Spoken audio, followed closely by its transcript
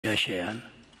yaşayan,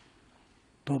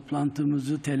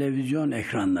 toplantımızı televizyon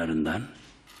ekranlarından,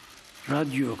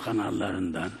 radyo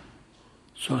kanallarından,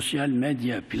 sosyal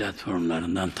medya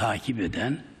platformlarından takip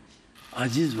eden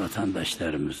aziz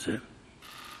vatandaşlarımızı,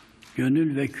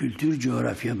 gönül ve kültür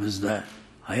coğrafyamızda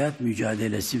hayat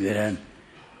mücadelesi veren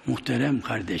muhterem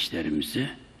kardeşlerimizi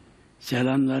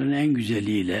selamların en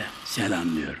güzeliyle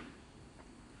selamlıyorum.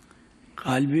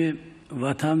 Kalbi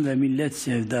vatan ve millet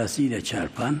sevdası ile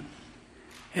çarpan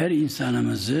her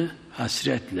insanımızı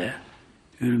hasretle,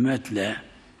 hürmetle,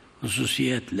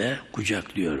 hususiyetle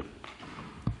kucaklıyorum.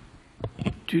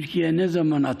 Türkiye ne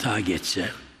zaman atağa geçse,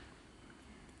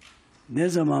 ne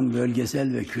zaman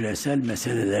bölgesel ve küresel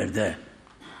meselelerde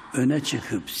öne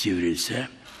çıkıp sivrilse,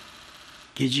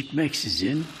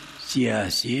 gecikmeksizin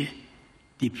siyasi,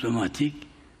 diplomatik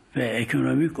ve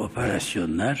ekonomik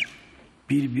operasyonlar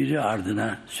birbiri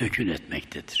ardına sökün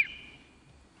etmektedir.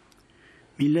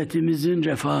 Milletimizin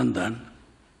refahından,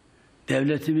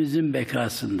 devletimizin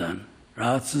bekasından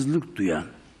rahatsızlık duyan,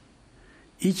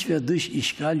 iç ve dış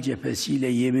işgal cephesiyle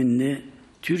yeminli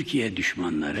Türkiye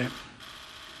düşmanları,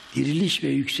 diriliş ve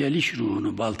yükseliş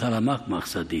ruhunu baltalamak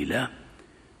maksadıyla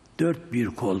dört bir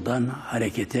koldan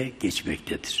harekete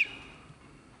geçmektedir.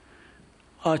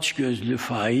 Açgözlü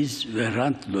faiz ve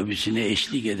rant lobisine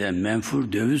eşlik eden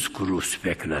menfur döviz kuru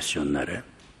spekülasyonları,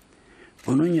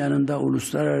 bunun yanında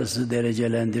uluslararası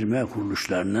derecelendirme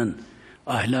kuruluşlarının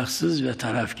ahlaksız ve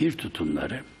tarafkir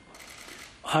tutumları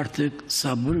artık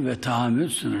sabır ve tahammül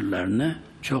sınırlarını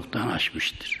çoktan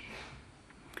aşmıştır.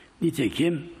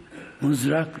 Nitekim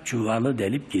mızrak çuvalı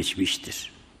delip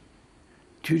geçmiştir.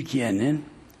 Türkiye'nin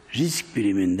risk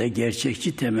biriminde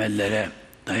gerçekçi temellere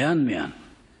dayanmayan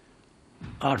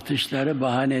artışları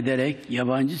bahane ederek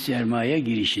yabancı sermaye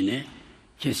girişini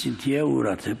kesintiye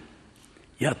uğratıp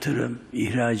yatırım,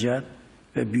 ihracat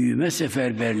ve büyüme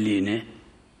seferberliğini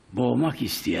boğmak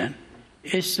isteyen,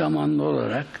 eş zamanlı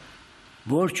olarak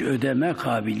borç ödeme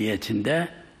kabiliyetinde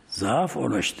zaaf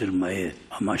oluşturmayı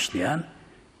amaçlayan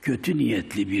kötü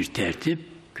niyetli bir tertip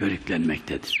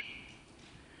körüklenmektedir.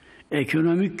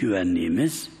 Ekonomik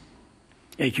güvenliğimiz,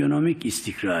 ekonomik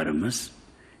istikrarımız,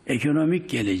 ekonomik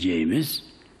geleceğimiz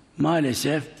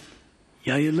maalesef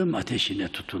yayılım ateşine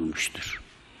tutulmuştur.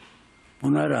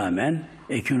 Buna rağmen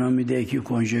ekonomideki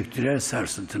konjonktürel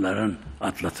sarsıntıların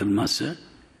atlatılması,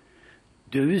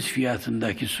 döviz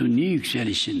fiyatındaki suni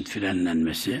yükselişin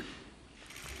frenlenmesi,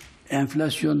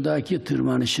 enflasyondaki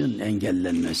tırmanışın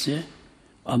engellenmesi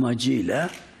amacıyla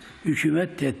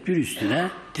hükümet tedbir üstüne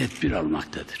tedbir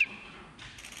almaktadır.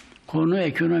 Konu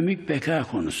ekonomik beka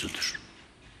konusudur.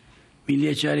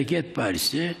 Milliyetçi Hareket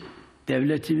Partisi,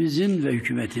 devletimizin ve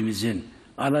hükümetimizin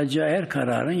alacağı her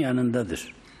kararın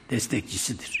yanındadır,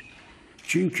 destekçisidir.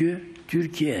 Çünkü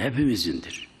Türkiye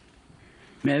hepimizindir.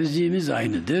 Mevzimiz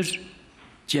aynıdır,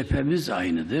 cephemiz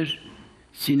aynıdır,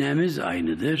 sinemiz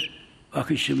aynıdır,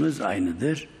 bakışımız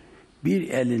aynıdır. Bir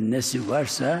elin nesi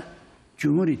varsa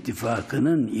Cumhur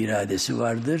İttifakı'nın iradesi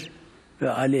vardır ve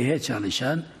aleyhe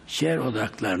çalışan şer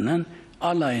odaklarının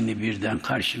alayını birden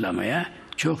karşılamaya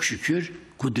çok şükür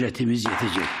kudretimiz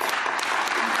yetecektir.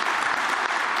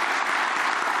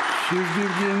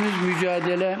 Sürdürdüğümüz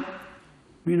mücadele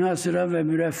münhasıra ve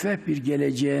müreffeh bir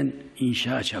geleceğin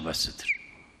inşa çabasıdır.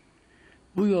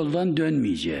 Bu yoldan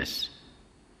dönmeyeceğiz.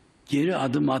 Geri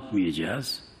adım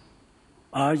atmayacağız.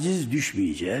 Aciz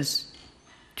düşmeyeceğiz.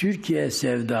 Türkiye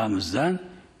sevdamızdan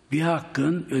bir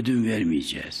hakkın ödün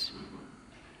vermeyeceğiz.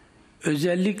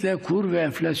 Özellikle kur ve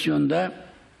enflasyonda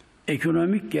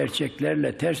ekonomik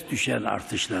gerçeklerle ters düşen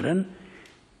artışların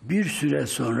bir süre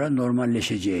sonra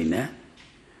normalleşeceğine,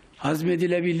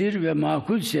 hazmedilebilir ve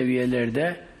makul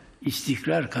seviyelerde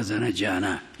istikrar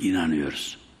kazanacağına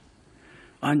inanıyoruz.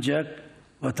 Ancak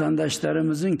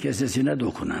vatandaşlarımızın kesesine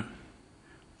dokunan,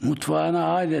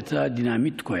 mutfağına adeta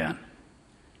dinamit koyan,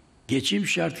 geçim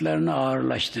şartlarını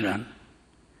ağırlaştıran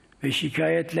ve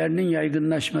şikayetlerinin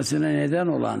yaygınlaşmasına neden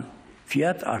olan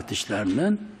fiyat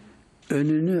artışlarının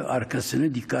önünü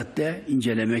arkasını dikkatle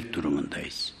incelemek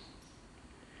durumundayız.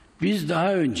 Biz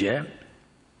daha önce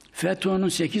FETÖ'nün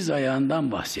 8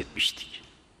 ayağından bahsetmiştik.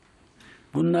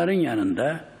 Bunların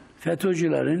yanında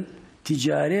FETÖ'cülerin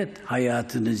ticaret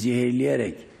hayatını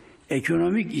zehirleyerek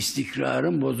ekonomik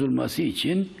istikrarın bozulması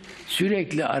için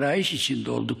sürekli arayış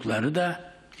içinde oldukları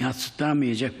da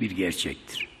yadsınamayacak bir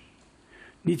gerçektir.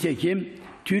 Nitekim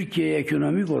Türkiye'yi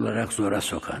ekonomik olarak zora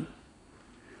sokan,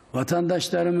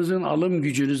 vatandaşlarımızın alım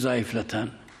gücünü zayıflatan,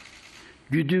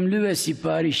 güdümlü ve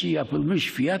siparişi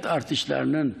yapılmış fiyat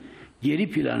artışlarının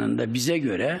geri planında bize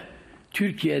göre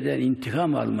Türkiye'den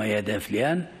intikam almayı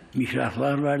hedefleyen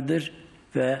mihraklar vardır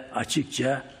ve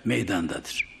açıkça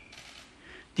meydandadır.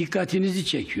 Dikkatinizi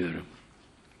çekiyorum.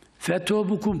 FETÖ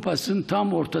bu kumpasın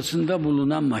tam ortasında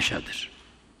bulunan maşadır.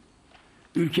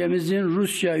 Ülkemizin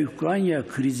Rusya-Ukrayna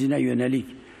krizine yönelik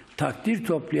takdir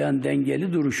toplayan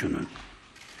dengeli duruşunun,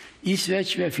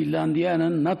 İsveç ve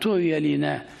Finlandiya'nın NATO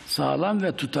üyeliğine sağlam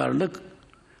ve tutarlı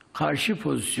karşı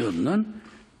pozisyonunun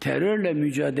terörle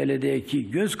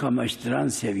mücadeledeki göz kamaştıran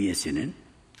seviyesinin,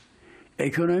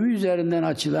 ekonomi üzerinden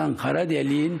açılan kara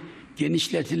deliğin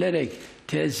genişletilerek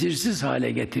tesirsiz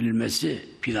hale getirilmesi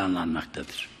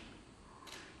planlanmaktadır.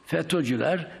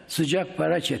 FETÖ'cüler, sıcak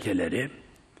para çeteleri,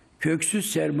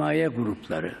 köksüz sermaye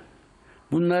grupları,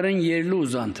 bunların yerli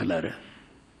uzantıları,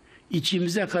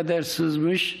 içimize kadar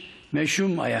sızmış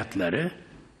meşhum ayakları,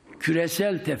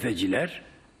 küresel tefeciler,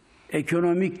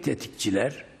 ekonomik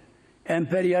tetikçiler,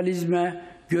 emperyalizme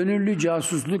gönüllü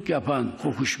casusluk yapan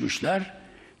kokuşmuşlar,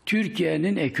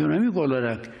 Türkiye'nin ekonomik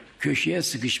olarak köşeye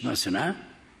sıkışmasına,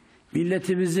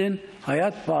 milletimizin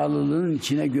hayat pahalılığının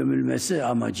içine gömülmesi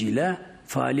amacıyla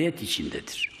faaliyet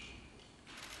içindedir.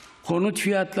 Konut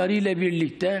fiyatları ile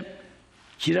birlikte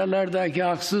kiralardaki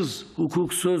haksız,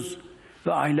 hukuksuz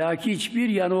ve ahlaki hiçbir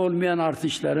yanı olmayan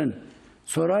artışların,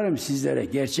 sorarım sizlere,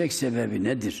 gerçek sebebi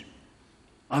nedir?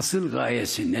 Asıl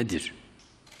gayesi nedir?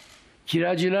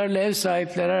 Kiracılarla ev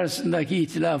sahipleri arasındaki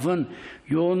ihtilafın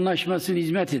yoğunlaşmasına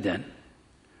hizmet eden,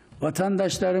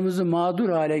 vatandaşlarımızı mağdur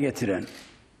hale getiren,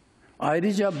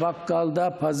 ayrıca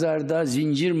bakkalda, pazarda,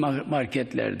 zincir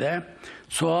marketlerde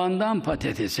soğandan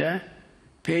patatese,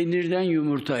 peynirden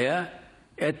yumurtaya,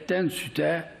 etten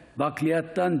süte,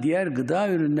 bakliyattan diğer gıda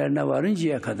ürünlerine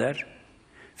varıncaya kadar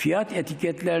fiyat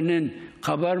etiketlerinin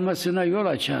kabarmasına yol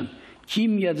açan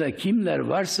kim ya da kimler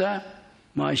varsa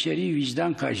maşeri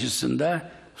vicdan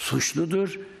karşısında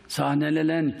suçludur,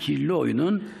 sahnelenen kirli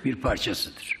oyunun bir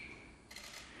parçasıdır.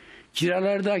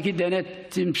 Kiralardaki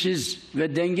denetimsiz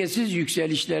ve dengesiz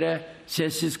yükselişlere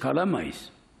sessiz kalamayız.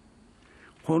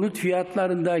 Konut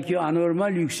fiyatlarındaki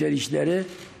anormal yükselişleri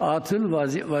atıl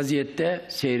vaziyette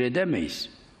seyredemeyiz.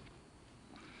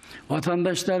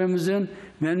 Vatandaşlarımızın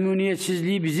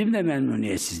memnuniyetsizliği bizim de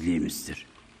memnuniyetsizliğimizdir.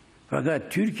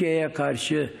 Fakat Türkiye'ye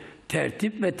karşı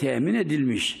tertip ve temin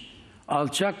edilmiş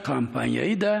alçak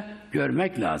kampanyayı da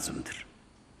görmek lazımdır.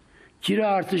 Kira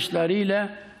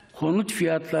artışlarıyla konut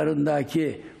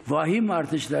fiyatlarındaki vahim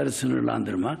artışları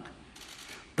sınırlandırmak,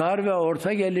 dar ve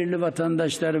orta gelirli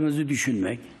vatandaşlarımızı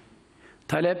düşünmek,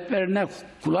 taleplerine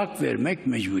kulak vermek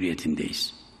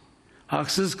mecburiyetindeyiz.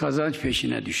 Haksız kazanç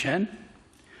peşine düşen,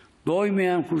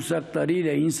 doymayan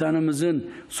kursaklarıyla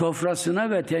insanımızın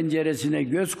sofrasına ve tenceresine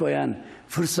göz koyan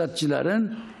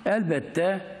fırsatçıların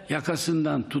elbette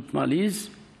yakasından tutmalıyız,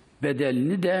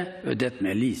 bedelini de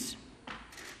ödetmeliyiz.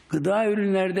 Gıda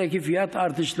ürünlerdeki fiyat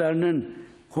artışlarının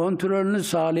kontrolünü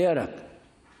sağlayarak,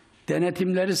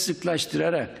 denetimleri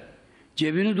sıklaştırarak,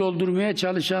 cebini doldurmaya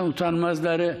çalışan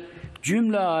utanmazları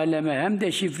cümle aleme hem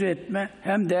deşifre etme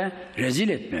hem de rezil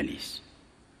etmeliyiz.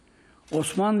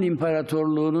 Osmanlı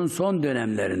İmparatorluğu'nun son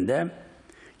dönemlerinde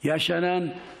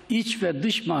yaşanan iç ve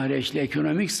dış mahreçli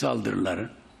ekonomik saldırıların,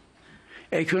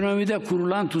 ekonomide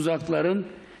kurulan tuzakların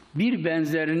bir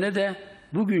benzerine de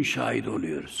bugün şahit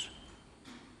oluyoruz.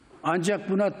 Ancak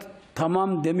buna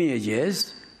tamam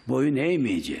demeyeceğiz, boyun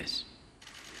eğmeyeceğiz.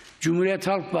 Cumhuriyet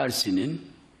Halk Partisi'nin,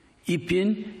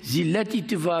 İP'in, Zillet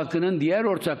İttifakı'nın diğer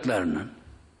ortaklarının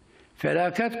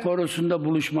felaket korusunda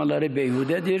buluşmaları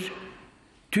beyhudedir.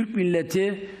 Türk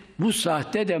milleti bu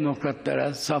sahte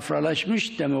demokratlara,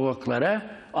 safralaşmış demokratlara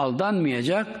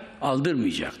aldanmayacak,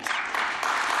 aldırmayacaktır.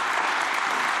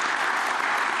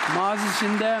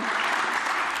 Mazisinde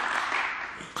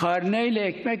karneyle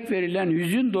ekmek verilen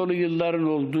hüzün dolu yılların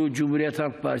olduğu Cumhuriyet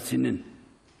Halk Partisi'nin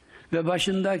ve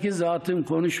başındaki zatın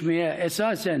konuşmaya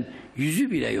esasen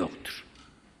yüzü bile yoktur.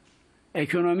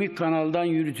 Ekonomik kanaldan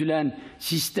yürütülen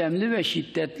sistemli ve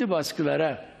şiddetli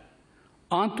baskılara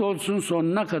ant olsun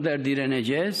sonuna kadar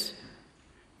direneceğiz.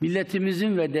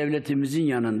 Milletimizin ve devletimizin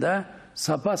yanında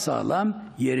sapasağlam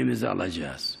yerimizi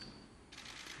alacağız.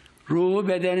 Ruhu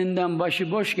bedeninden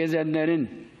başıboş gezenlerin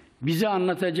bize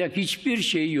anlatacak hiçbir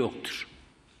şeyi yoktur.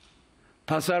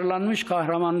 Tasarlanmış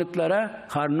kahramanlıklara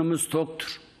karnımız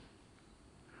toktur.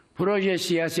 Proje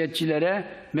siyasetçilere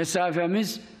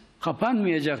mesafemiz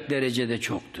kapanmayacak derecede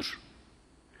çoktur.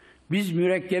 Biz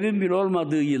mürekkebin bir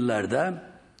olmadığı yıllarda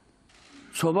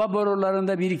soba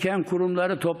borularında biriken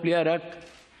kurumları toplayarak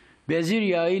bezir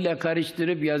yağıyla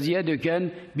karıştırıp yazıya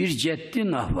döken bir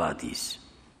ceddin ahvadiyiz.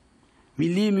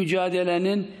 Milli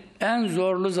mücadelenin en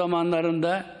zorlu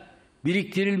zamanlarında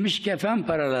biriktirilmiş kefen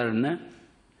paralarını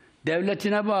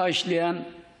devletine bağışlayan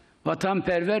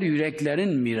vatanperver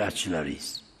yüreklerin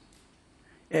mirasçılarıyız.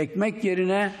 Ekmek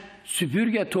yerine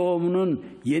süpürge tohumunun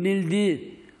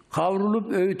yenildiği,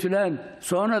 kavrulup öğütülen,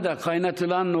 sonra da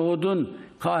kaynatılan nohudun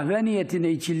kahve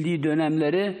niyetine içildiği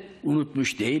dönemleri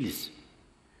unutmuş değiliz.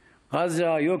 Gaz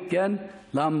yağı yokken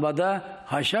lambada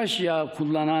haşhaş yağı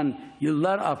kullanan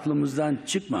yıllar aklımızdan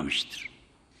çıkmamıştır.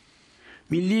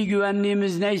 Milli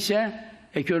güvenliğimiz neyse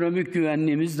ekonomik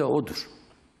güvenliğimiz de odur.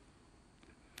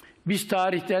 Biz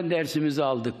tarihten dersimizi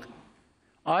aldık.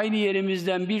 Aynı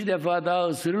yerimizden bir defa daha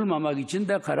ısırılmamak için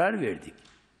de karar verdik.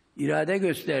 İrade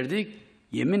gösterdik,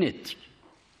 yemin ettik.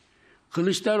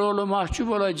 Kılıçdaroğlu mahcup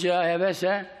olacağı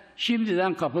hevese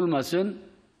şimdiden kapılmasın.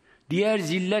 Diğer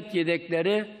zillet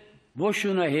yedekleri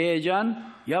boşuna heyecan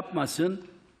yapmasın.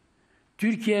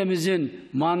 Türkiye'mizin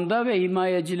manda ve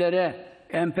himayecilere,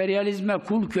 emperyalizme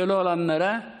kul köle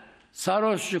olanlara,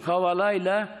 sarhoşluk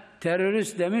havalayla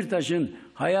terörist Demirtaş'ın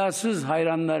hayasız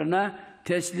hayranlarına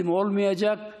teslim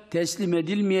olmayacak, teslim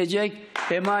edilmeyecek,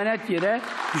 emanet yere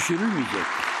düşürülmeyecek.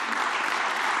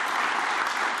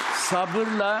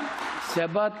 Sabırla,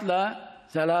 sebatla,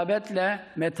 selabetle,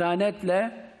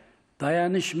 metanetle,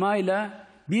 dayanışmayla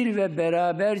bir ve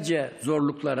beraberce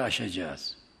zorlukları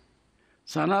aşacağız.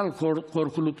 Sanal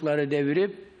korkulukları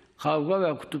devirip kavga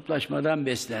ve kutuplaşmadan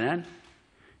beslenen,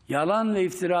 yalan ve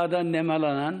iftiradan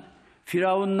nemalanan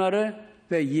Firavunları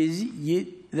ve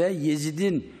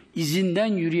Yezid'in izinden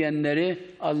yürüyenleri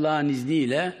Allah'ın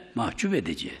izniyle mahcup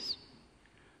edeceğiz.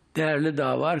 Değerli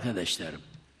dava arkadaşlarım,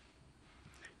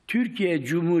 Türkiye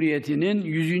Cumhuriyeti'nin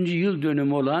 100. yıl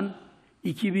dönümü olan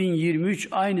 2023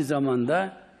 aynı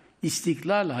zamanda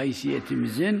istiklal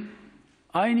haysiyetimizin,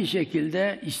 aynı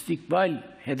şekilde istikbal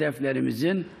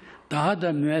hedeflerimizin daha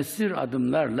da müessir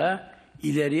adımlarla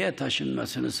ileriye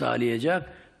taşınmasını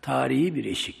sağlayacak tarihi bir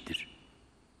eşiktir.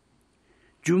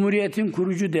 Cumhuriyetin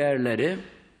kurucu değerleri,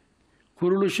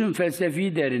 kuruluşun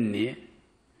felsefi derinliği,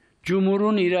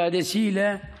 Cumhur'un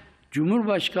iradesiyle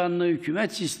Cumhurbaşkanlığı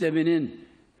hükümet sisteminin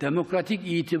demokratik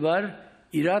itibar,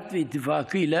 irat ve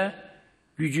ittifakıyla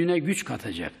gücüne güç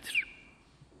katacaktır.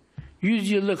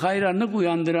 100 yıllık hayranlık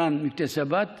uyandıran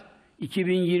müktesebat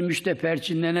 2023'te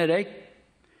perçinlenerek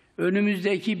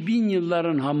önümüzdeki 1000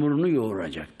 yılların hamurunu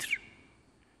yoğuracaktır.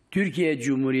 Türkiye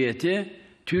Cumhuriyeti,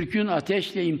 Türk'ün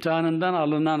ateşle imtihanından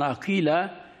alınan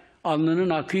akıyla, alnının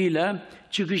akıyla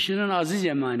çıkışının aziz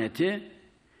emaneti,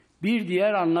 bir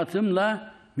diğer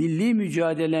anlatımla milli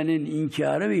mücadelenin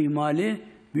inkarı ve ihmali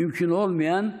mümkün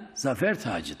olmayan zafer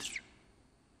tacıdır.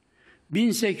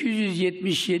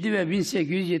 1877 ve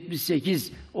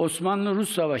 1878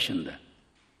 Osmanlı-Rus Savaşı'nda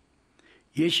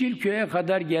Yeşilköy'e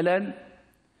kadar gelen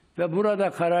ve burada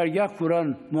karargah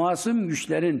kuran muasım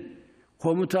güçlerin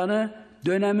komutanı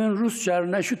dönemin Rus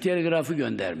çarına şu telgrafı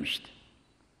göndermişti.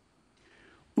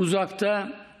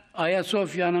 Uzakta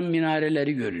Ayasofya'nın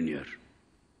minareleri görünüyor.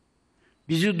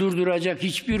 Bizi durduracak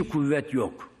hiçbir kuvvet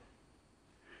yok.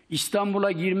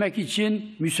 İstanbul'a girmek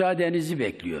için müsaadenizi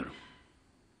bekliyorum.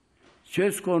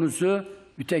 Söz konusu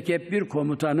mütekebbir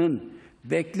komutanın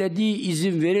beklediği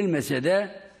izin verilmese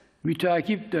de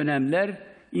müteakip dönemler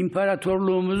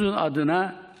imparatorluğumuzun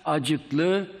adına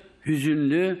acıklı,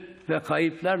 hüzünlü ve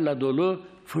kayıplarla dolu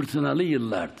fırtınalı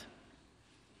yıllardı.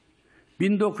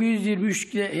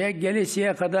 1923'e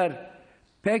gelesiye kadar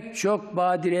pek çok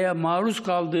badireye maruz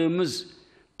kaldığımız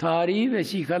tarihi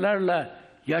vesikalarla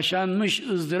yaşanmış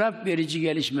ızdırap verici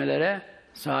gelişmelere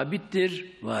sabittir,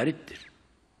 varittir.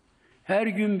 Her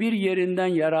gün bir yerinden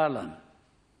yara alan,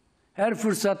 her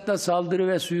fırsatta saldırı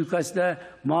ve suikaste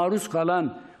maruz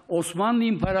kalan Osmanlı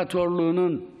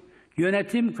İmparatorluğu'nun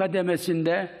yönetim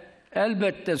kademesinde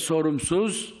elbette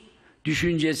sorumsuz,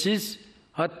 düşüncesiz,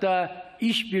 hatta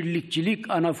işbirlikçilik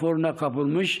anaforuna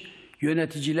kapılmış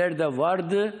yöneticiler de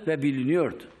vardı ve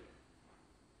biliniyordu.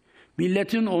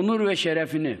 Milletin onur ve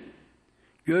şerefini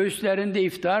göğüslerinde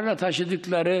iftiharla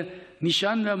taşıdıkları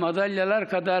nişan ve madalyalar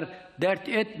kadar dert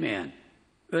etmeyen,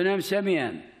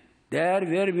 önemsemeyen,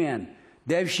 değer vermeyen,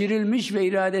 devşirilmiş ve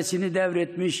iradesini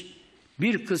devretmiş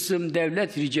bir kısım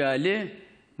devlet ricali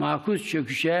makus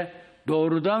çöküşe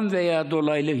doğrudan veya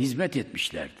dolaylı hizmet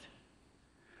etmişlerdi.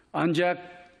 Ancak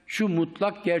şu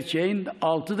mutlak gerçeğin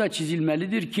altı da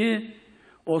çizilmelidir ki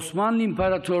Osmanlı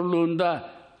İmparatorluğu'nda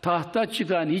tahta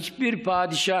çıkan hiçbir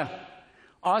padişah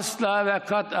asla ve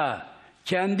kat'a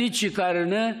kendi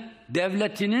çıkarını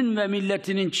devletinin ve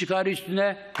milletinin çıkarı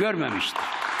üstüne görmemiştir.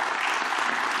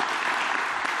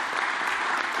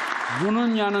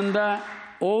 Bunun yanında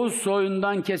Oğuz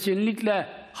soyundan kesinlikle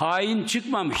hain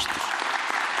çıkmamıştır.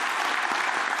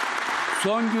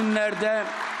 Son günlerde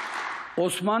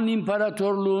Osmanlı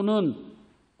İmparatorluğu'nun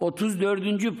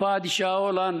 34. padişahı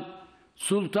olan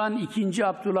Sultan II.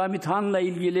 Abdülhamid Han'la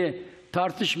ilgili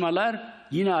tartışmalar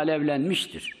yine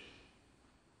alevlenmiştir.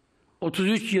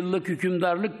 33 yıllık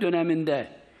hükümdarlık döneminde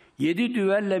 7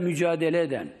 düvelle mücadele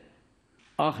eden,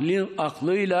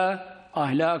 aklıyla,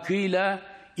 ahlakıyla,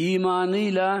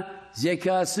 imanıyla,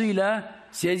 zekasıyla,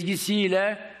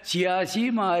 sezgisiyle,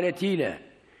 siyasi maharetiyle,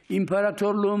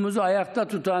 imparatorluğumuzu ayakta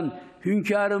tutan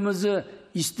hünkârımızı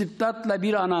istibdatla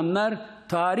bir ananlar,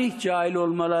 tarih cahil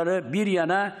olmaları bir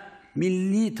yana,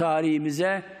 milli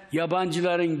tarihimize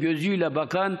yabancıların gözüyle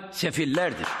bakan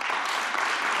sefillerdir.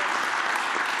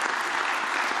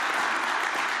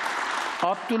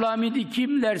 Abdülhamid'i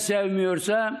kimler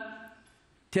sevmiyorsa,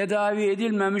 tedavi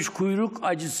edilmemiş kuyruk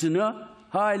acısını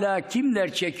hala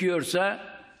kimler çekiyorsa,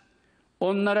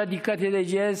 onlara dikkat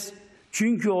edeceğiz.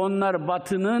 Çünkü onlar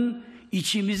Batı'nın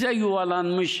içimize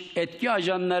yuvalanmış etki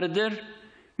ajanlarıdır.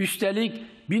 Üstelik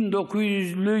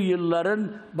 1900'lü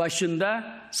yılların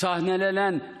başında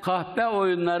sahnelenen kahpe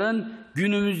oyunların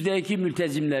günümüzdeki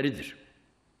mültezimleridir.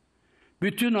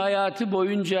 Bütün hayatı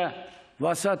boyunca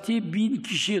vasati 1000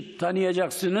 kişi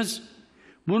tanıyacaksınız.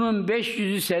 Bunun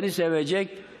 500'ü seni sevecek,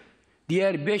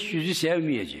 diğer 500'ü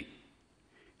sevmeyecek.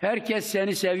 Herkes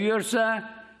seni seviyorsa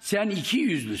sen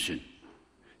 200'lüsün.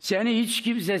 Seni hiç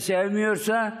kimse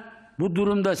sevmiyorsa bu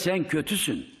durumda sen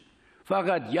kötüsün.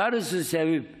 Fakat yarısı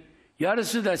sevip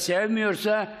yarısı da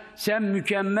sevmiyorsa sen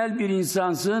mükemmel bir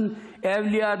insansın,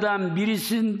 evliyadan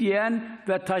birisin diyen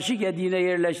ve taşı gediğine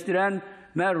yerleştiren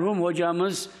merhum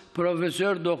hocamız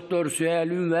Profesör Doktor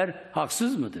Süheyl Ünver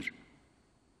haksız mıdır?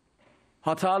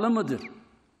 Hatalı mıdır?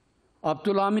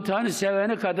 Abdülhamid Han'ı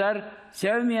seveni kadar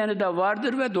sevmeyeni de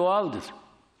vardır ve doğaldır.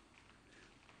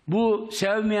 Bu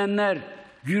sevmeyenler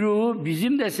güruhu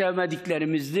bizim de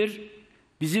sevmediklerimizdir.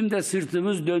 Bizim de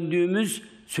sırtımız döndüğümüz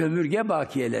sömürge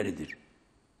bakiyeleridir.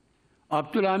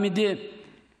 Abdülhamid'i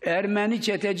Ermeni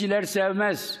çeteciler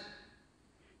sevmez.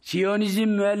 Siyonizm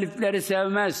müellifleri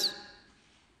sevmez.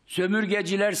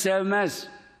 Sömürgeciler sevmez.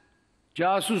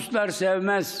 Casuslar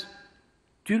sevmez.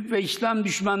 Türk ve İslam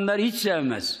düşmanları hiç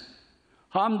sevmez.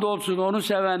 Hamdolsun onu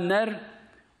sevenler,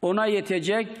 ona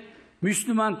yetecek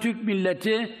Müslüman Türk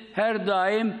milleti her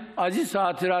daim aziz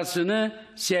hatırasını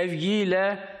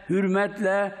sevgiyle,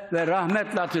 hürmetle ve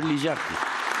rahmetle hatırlayacaktır.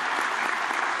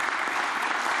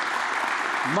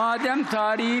 Madem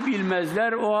tarihi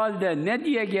bilmezler, o halde ne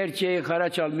diye gerçeği kara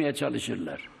çalmaya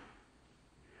çalışırlar?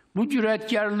 Bu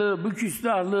cüretkarlığı, bu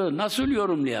küstahlığı nasıl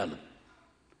yorumlayalım?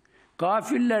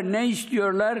 Gafiller ne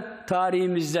istiyorlar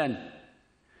tarihimizden?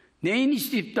 Neyin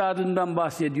istibdadından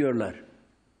bahsediyorlar?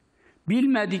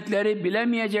 Bilmedikleri,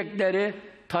 bilemeyecekleri,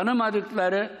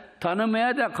 tanımadıkları,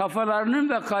 tanımaya da kafalarının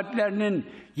ve kalplerinin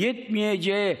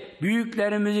yetmeyeceği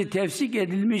büyüklerimizi tefsik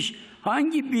edilmiş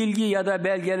hangi bilgi ya da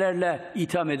belgelerle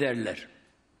itham ederler?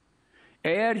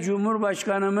 Eğer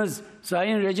Cumhurbaşkanımız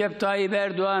Sayın Recep Tayyip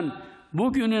Erdoğan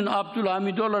bugünün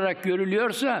Abdülhamid olarak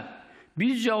görülüyorsa,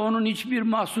 bizce onun hiçbir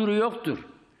mahsuru yoktur.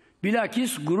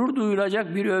 Bilakis gurur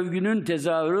duyulacak bir övgünün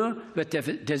tezahürü ve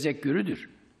tezekkürüdür.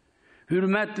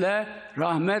 Hürmetle,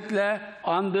 rahmetle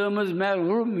andığımız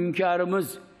merhum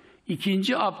hünkârımız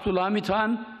 2. Abdülhamid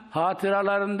Han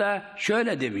hatıralarında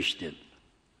şöyle demişti: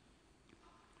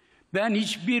 ben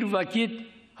hiçbir vakit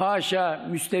haşa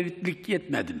müstevitlik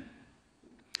etmedim.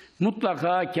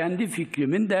 Mutlaka kendi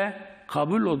fikrimin de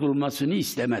kabul olunmasını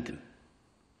istemedim.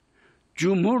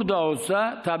 Cumhur da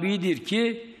olsa tabidir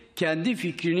ki kendi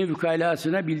fikrini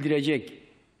vükalasına bildirecek.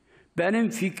 Benim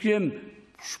fikrim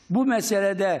bu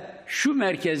meselede şu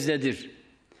merkezdedir.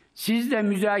 Siz de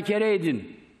müzakere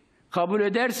edin. Kabul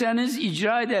ederseniz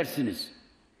icra edersiniz.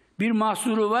 Bir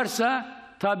mahsuru varsa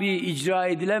tabii icra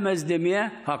edilemez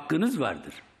demeye hakkınız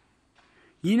vardır.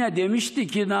 Yine demişti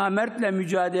ki namertle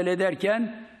mücadele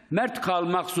ederken mert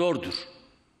kalmak zordur.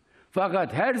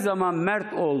 Fakat her zaman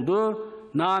mert oldu,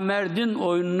 namerdin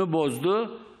oyununu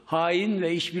bozdu, hain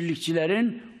ve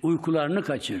işbirlikçilerin uykularını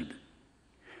kaçırdı.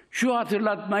 Şu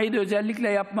hatırlatmayı da özellikle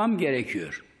yapmam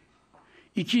gerekiyor.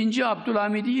 2.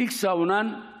 Abdülhamid'i ilk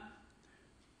savunan,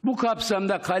 bu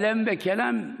kapsamda kalem ve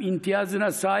kelam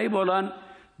imtiyazına sahip olan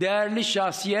değerli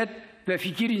şahsiyet ve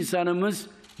fikir insanımız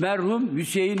merhum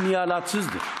Hüseyin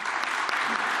Niyalatsız'dır.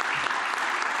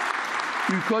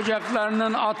 Ülke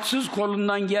ocaklarının atsız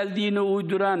kolundan geldiğini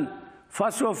uyduran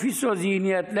faso-fiso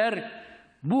zihniyetler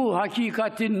bu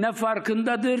hakikatin ne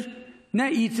farkındadır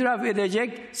ne itiraf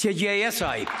edecek seciyeye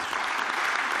sahiptir.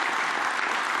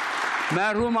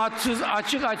 Merhum Atsız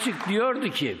açık açık diyordu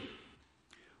ki,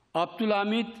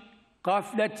 Abdülhamid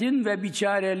gafletin ve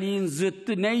biçareliğin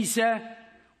zıttı neyse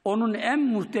onun en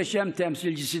muhteşem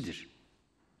temsilcisidir.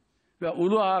 Ve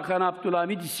Ulu Hakan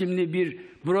Abdülhamid isimli bir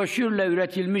broşürle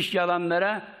üretilmiş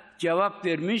yalanlara cevap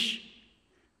vermiş,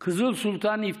 Kızıl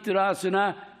Sultan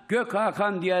iftirasına Gök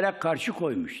Hakan diyerek karşı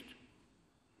koymuştu.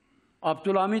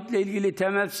 Abdülhamid'le ilgili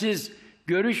temelsiz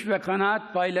görüş ve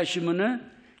kanaat paylaşımını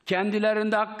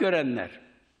kendilerinde hak görenler,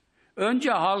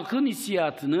 önce halkın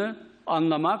hissiyatını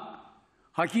anlamak,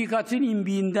 hakikatin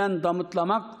imbiğinden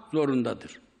damıtlamak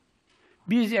zorundadır.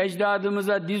 Biz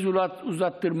ecdadımıza diz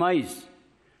uzattırmayız,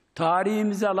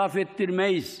 tarihimize laf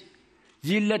ettirmeyiz,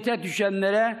 zillete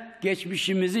düşenlere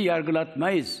geçmişimizi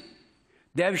yargılatmayız.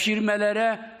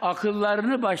 Devşirmelere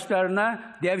akıllarını başlarına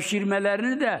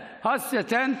devşirmelerini de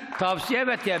hasreten tavsiye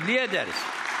ve tebliğ ederiz.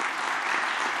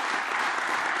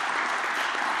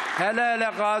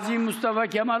 Hele Gazi Mustafa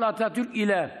Kemal Atatürk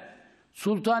ile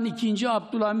Sultan II.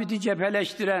 Abdülhamid'i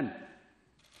cepheleştiren,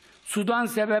 sudan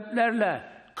sebeplerle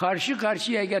karşı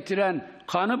karşıya getiren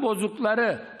kanı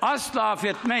bozukları asla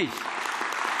affetmeyiz.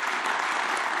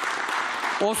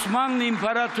 Osmanlı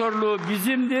İmparatorluğu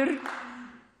bizimdir,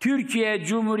 Türkiye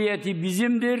Cumhuriyeti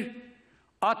bizimdir,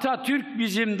 Atatürk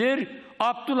bizimdir,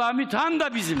 Abdülhamid Han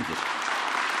da bizimdir.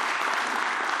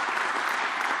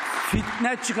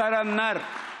 Fitne çıkaranlar,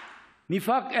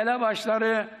 nifak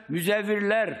elebaşları,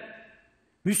 müzevvirler,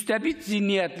 müstebit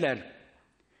zihniyetler,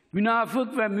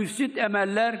 münafık ve müfsit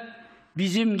emeller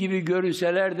bizim gibi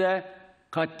görünseler de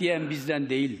katiyen bizden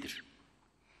değildir.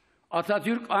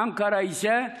 Atatürk Ankara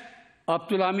ise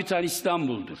Abdülhamid Han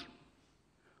İstanbul'dur.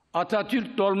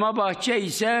 Atatürk Dolmabahçe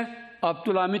ise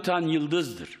Abdülhamid Han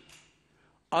Yıldız'dır.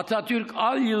 Atatürk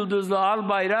al yıldızlı al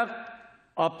bayrak,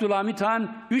 Abdülhamid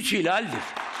Han 3 hilaldir.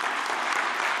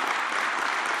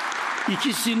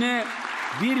 İkisini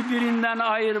birbirinden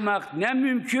ayırmak ne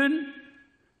mümkün?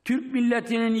 Türk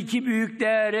milletinin iki büyük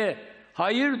değeri,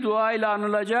 hayır duayla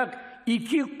anılacak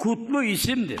iki kutlu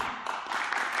isimdir.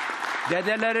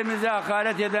 Dedelerimize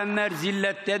hakaret edenler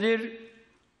zillettedir,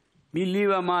 milli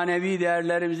ve manevi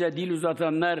değerlerimize dil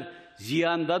uzatanlar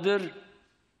ziyandadır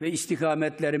ve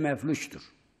istikametleri mefluştur.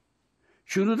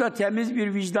 Şunu da temiz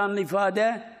bir vicdanlı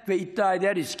ifade ve iddia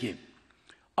ederiz ki,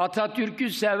 Atatürk'ü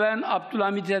seven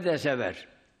Abdülhamid'i de sever.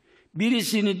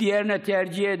 Birisini diğerine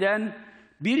tercih eden,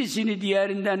 birisini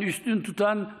diğerinden üstün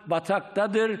tutan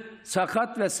bataktadır,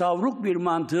 sakat ve savruk bir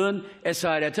mantığın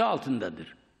esareti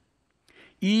altındadır.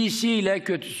 İyisiyle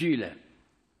kötüsüyle,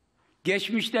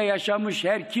 geçmişte yaşamış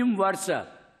her kim varsa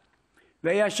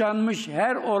ve yaşanmış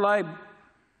her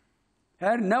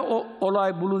ne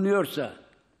olay bulunuyorsa,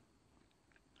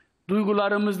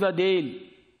 duygularımızla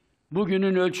değil,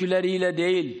 bugünün ölçüleriyle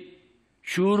değil,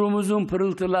 şuurumuzun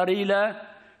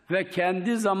pırıltılarıyla ve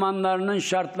kendi zamanlarının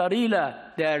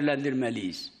şartlarıyla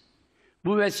değerlendirmeliyiz.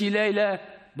 Bu vesileyle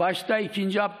başta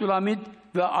II. Abdülhamid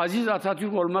ve Aziz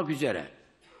Atatürk olmak üzere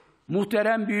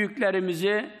muhterem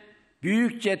büyüklerimizi,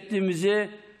 büyük ceddimizi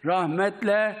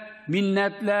rahmetle,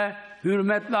 minnetle,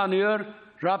 hürmetle anıyor.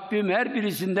 Rabbim her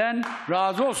birisinden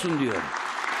razı olsun diyor.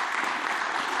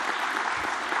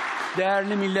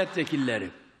 Değerli milletvekilleri,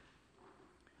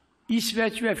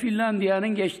 İsveç ve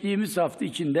Finlandiya'nın geçtiğimiz hafta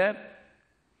içinde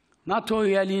NATO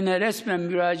üyeliğine resmen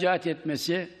müracaat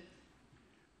etmesi,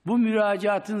 bu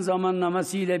müracaatın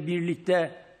zamanlaması ile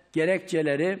birlikte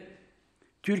gerekçeleri,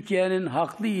 Türkiye'nin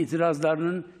haklı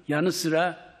itirazlarının yanı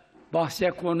sıra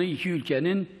bahse konu iki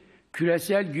ülkenin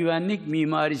küresel güvenlik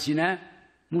mimarisine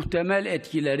muhtemel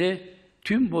etkileri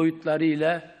tüm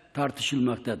boyutlarıyla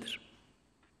tartışılmaktadır.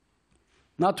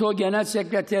 NATO Genel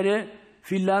Sekreteri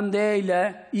Finlandiya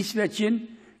ile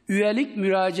İsveç'in üyelik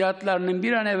müracaatlarının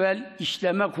bir an evvel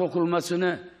işleme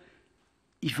kokulmasını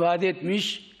ifade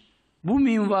etmiş, bu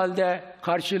minvalde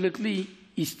karşılıklı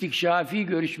istikşafi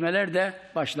görüşmeler de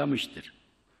başlamıştır.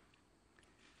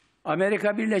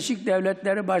 Amerika Birleşik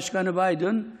Devletleri Başkanı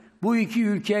Biden, bu iki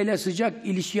ülkeyle sıcak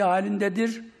ilişki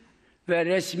halindedir ve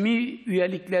resmi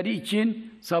üyelikleri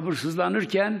için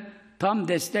sabırsızlanırken tam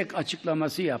destek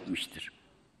açıklaması yapmıştır.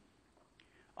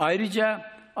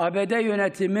 Ayrıca ABD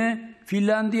yönetimi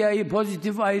Finlandiya'yı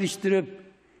pozitif ayrıştırıp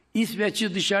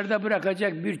İsveç'i dışarıda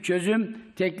bırakacak bir çözüm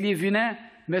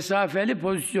teklifine mesafeli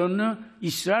pozisyonunu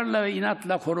ısrarla ve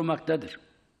inatla korumaktadır.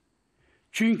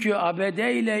 Çünkü ABD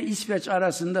ile İsveç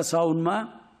arasında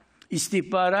savunma,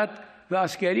 istihbarat ve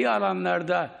askeri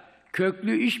alanlarda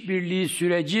köklü işbirliği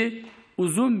süreci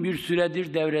uzun bir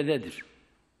süredir devrededir.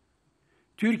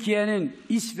 Türkiye'nin,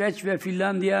 İsveç ve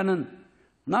Finlandiya'nın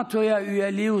NATO'ya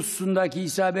üyeliği hususundaki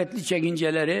isabetli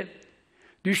çekinceleri,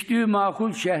 düştüğü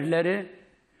makul şerhleri,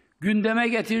 gündeme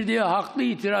getirdiği haklı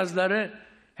itirazları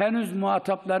henüz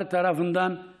muhatapları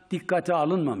tarafından dikkate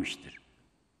alınmamıştır.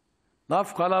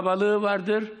 Laf kalabalığı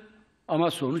vardır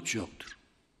ama sonuç yoktur.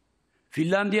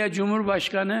 Finlandiya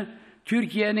Cumhurbaşkanı,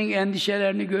 Türkiye'nin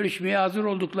endişelerini görüşmeye hazır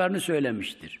olduklarını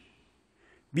söylemiştir.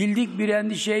 Bildik bir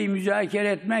endişeyi müzakere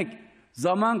etmek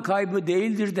zaman kaybı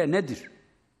değildir de nedir?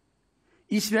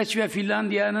 İsveç ve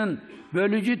Finlandiya'nın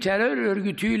bölücü terör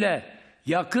örgütüyle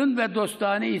yakın ve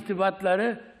dostane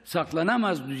irtibatları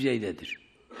saklanamaz düzeydedir.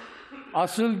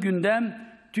 Asıl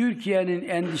gündem Türkiye'nin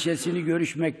endişesini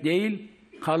görüşmek değil,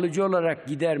 kalıcı olarak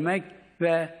gidermek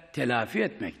ve telafi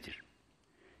etmektir.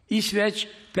 İsveç,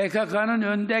 PKK'nın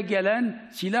önde gelen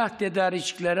silah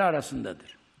tedarikçileri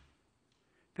arasındadır.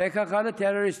 PKK'lı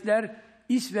teröristler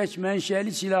İsveç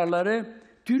menşeli silahları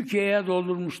Türkiye'ye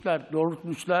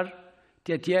doğrultmuşlar,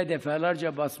 tetiğe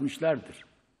defalarca basmışlardır.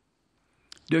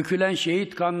 Dökülen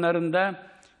şehit kanlarında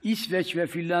İsveç ve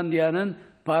Finlandiya'nın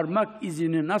parmak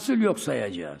izini nasıl yok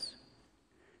sayacağız?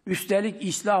 Üstelik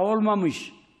ıslah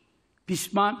olmamış,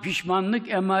 pişmanlık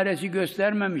emaresi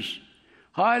göstermemiş,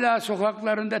 hala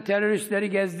sokaklarında teröristleri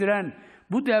gezdiren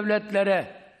bu devletlere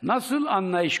nasıl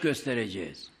anlayış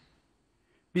göstereceğiz?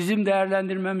 Bizim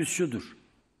değerlendirmemiz şudur.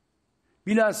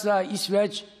 Bilhassa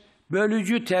İsveç,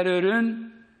 bölücü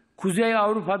terörün Kuzey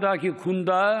Avrupa'daki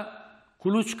kundağı,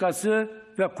 kuluçkası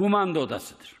ve kumanda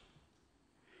odasıdır.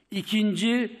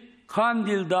 İkinci,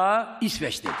 Kandil Dağı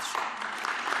İsveç'tedir.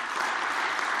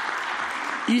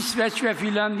 İsveç ve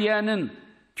Finlandiya'nın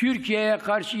Türkiye'ye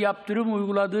karşı yaptırım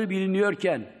uyguladığı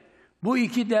biliniyorken, bu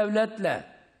iki devletle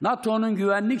NATO'nun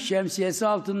güvenlik şemsiyesi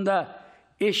altında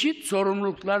eşit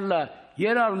sorumluluklarla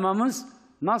yer almamız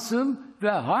nasıl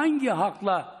ve hangi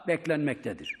hakla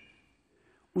beklenmektedir?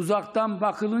 Uzaktan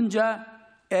bakılınca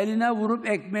eline vurup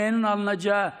ekmeğinin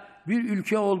alınacağı bir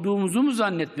ülke olduğumuzu mu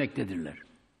zannetmektedirler?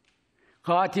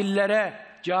 Katillere,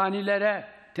 canilere,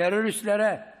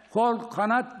 teröristlere kol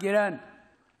kanat giren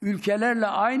ülkelerle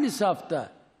aynı safta,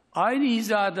 aynı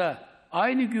hizada,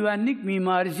 aynı güvenlik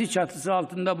mimarisi çatısı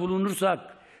altında bulunursak,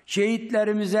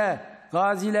 şehitlerimize,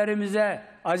 gazilerimize,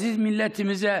 aziz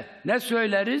milletimize ne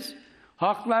söyleriz?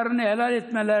 Haklarını helal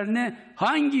etmelerini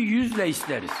hangi yüzle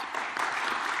isteriz?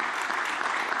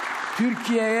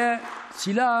 Türkiye'ye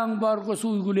silah ambargosu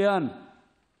uygulayan,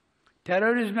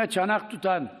 terörizme çanak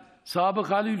tutan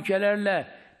sabıkalı ülkelerle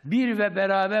bir ve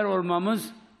beraber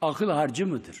olmamız akıl harcı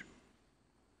mıdır?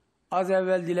 Az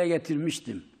evvel dile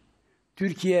getirmiştim.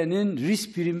 Türkiye'nin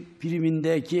risk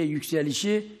primindeki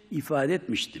yükselişi ifade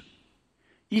etmiştim.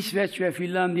 İsveç ve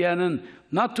Finlandiya'nın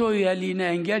NATO üyeliğine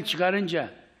engel çıkarınca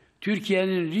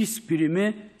Türkiye'nin risk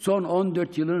primi son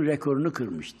 14 yılın rekorunu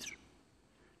kırmıştır.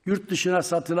 Yurt dışına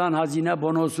satılan hazine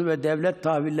bonosu ve devlet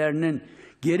tahvillerinin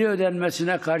geri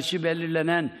ödenmesine karşı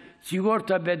belirlenen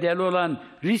sigorta bedeli olan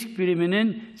risk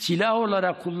priminin silah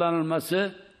olarak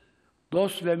kullanılması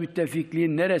dost ve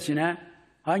müttefikliğin neresine,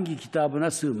 hangi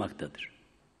kitabına sığmaktadır?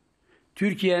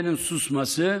 Türkiye'nin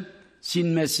susması,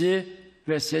 sinmesi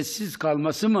ve sessiz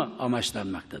kalması mı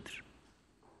amaçlanmaktadır?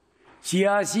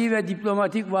 Siyasi ve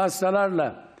diplomatik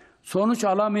vasıtalarla sonuç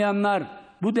alamayanlar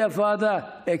bu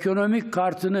defada ekonomik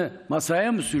kartını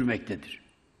masaya mı sürmektedir?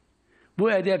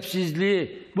 Bu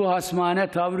edepsizliği, bu hasmane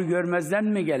tavrı görmezden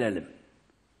mi gelelim?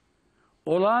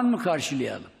 Olağan mı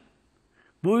karşılayalım?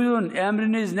 Buyurun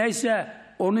emriniz neyse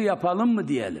onu yapalım mı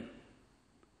diyelim?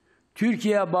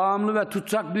 Türkiye bağımlı ve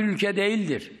tutsak bir ülke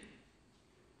değildir.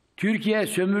 Türkiye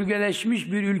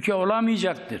sömürgeleşmiş bir ülke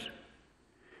olamayacaktır.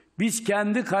 Biz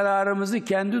kendi kararımızı,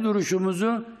 kendi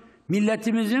duruşumuzu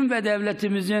milletimizin ve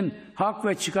devletimizin hak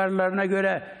ve çıkarlarına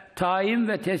göre tayin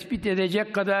ve tespit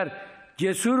edecek kadar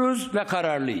cesuruz ve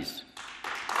kararlıyız.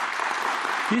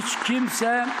 Hiç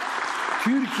kimse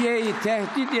Türkiye'yi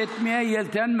tehdit etmeye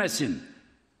yeltenmesin.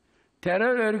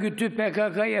 Terör örgütü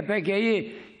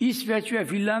PKK-YPG'yi İsveç ve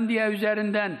Finlandiya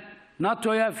üzerinden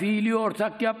NATO'ya fiili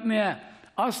ortak yapmaya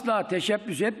asla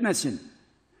teşebbüs etmesin.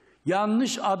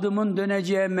 Yanlış adımın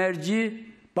döneceği merci,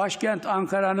 başkent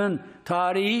Ankara'nın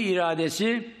tarihi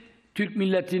iradesi, Türk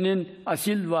milletinin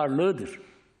asil varlığıdır.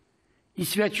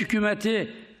 İsveç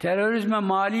hükümeti terörizme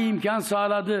mali imkan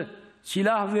sağladı,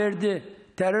 silah verdi,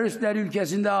 teröristler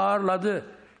ülkesinde ağırladı,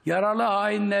 yaralı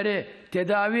hainleri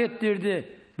tedavi ettirdi.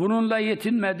 Bununla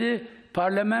yetinmedi,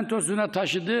 parlamentosuna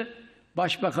taşıdı.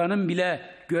 Başbakanın bile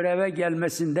göreve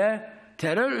gelmesinde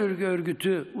terör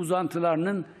örgütü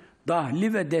uzantılarının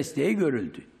dahli ve desteği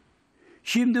görüldü.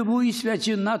 Şimdi bu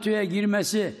İsveç'in NATO'ya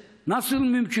girmesi nasıl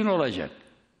mümkün olacak?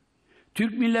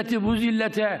 Türk milleti bu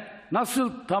zillete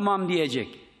nasıl tamam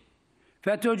diyecek?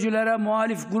 FETÖ'cülere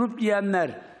muhalif grup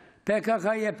diyenler,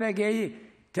 PKK-YPG'yi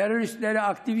teröristleri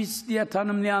aktivist diye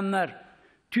tanımlayanlar,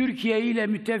 Türkiye ile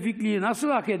müttefikliği nasıl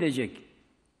hak edecek?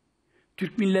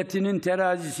 Türk milletinin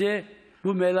terazisi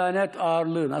bu melanet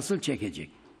ağırlığı nasıl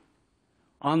çekecek?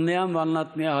 Anlayan ve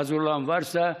anlatmaya hazır olan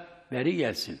varsa beri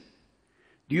gelsin.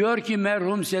 Diyor ki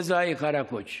merhum Sezai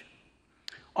Karakoç,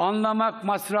 anlamak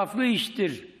masraflı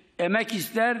iştir, emek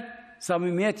ister,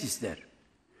 samimiyet ister.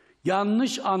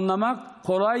 Yanlış anlamak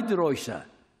kolaydır oysa.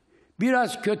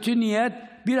 Biraz kötü niyet,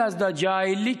 biraz da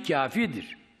cahillik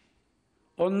kâfidir.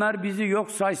 Onlar bizi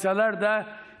yok saysalar da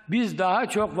biz daha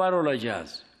çok var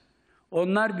olacağız.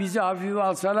 Onlar bizi hafife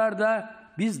alsalar da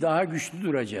biz daha güçlü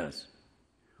duracağız.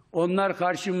 Onlar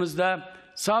karşımızda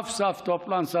saf saf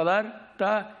toplansalar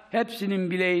da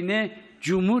hepsinin bileğini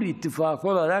Cumhur İttifakı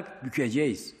olarak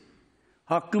bükeceğiz.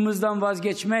 Hakkımızdan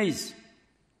vazgeçmeyiz.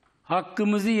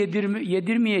 Hakkımızı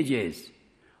yedirmeyeceğiz.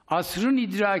 Asrın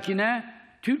idrakine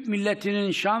Türk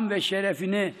milletinin şan ve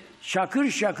şerefini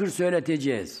şakır şakır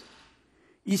söyleteceğiz.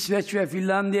 İsveç ve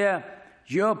Finlandiya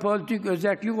jeopolitik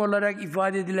özellik olarak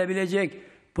ifade edilebilecek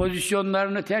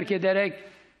pozisyonlarını terk ederek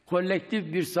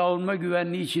kolektif bir savunma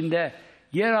güvenliği içinde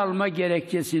yer alma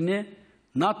gerekçesini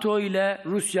NATO ile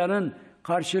Rusya'nın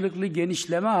karşılıklı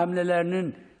genişleme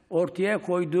hamlelerinin ortaya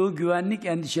koyduğu güvenlik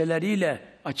endişeleriyle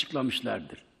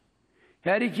açıklamışlardır.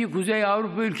 Her iki Kuzey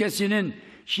Avrupa ülkesinin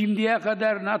şimdiye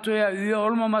kadar NATO'ya üye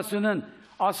olmamasının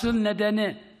asıl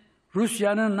nedeni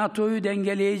Rusya'nın NATO'yu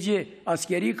dengeleyici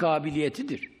askeri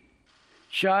kabiliyetidir.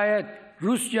 Şayet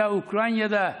Rusya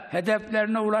Ukrayna'da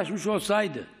hedeflerine ulaşmış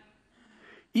olsaydı,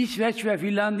 İsveç ve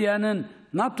Finlandiya'nın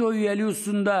NATO üyeliği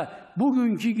hususunda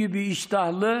bugünkü gibi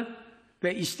iştahlı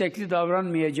ve istekli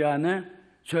davranmayacağını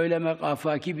söylemek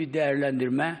afaki bir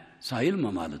değerlendirme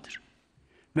sayılmamalıdır.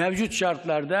 Mevcut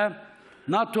şartlarda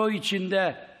NATO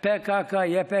içinde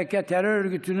PKK-YPG terör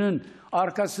örgütünün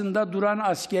arkasında duran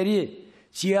askeri,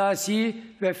 siyasi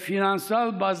ve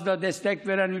finansal bazda destek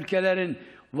veren ülkelerin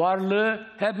varlığı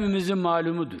hepimizin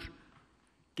malumudur.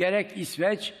 Gerek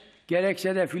İsveç,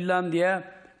 gerekse de Finlandiya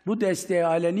bu desteği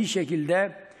aleni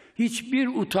şekilde hiçbir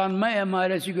utanma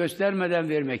emaresi göstermeden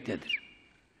vermektedir.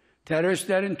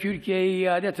 Teröristlerin Türkiye'ye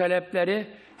iade talepleri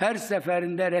her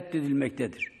seferinde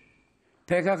reddedilmektedir.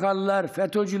 PKK'lılar,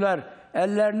 FETÖ'cüler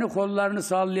ellerini kollarını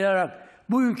sallayarak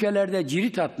bu ülkelerde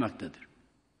cirit atmaktadır.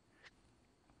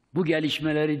 Bu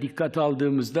gelişmeleri dikkate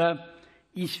aldığımızda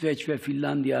İsveç ve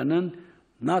Finlandiya'nın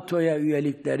NATO'ya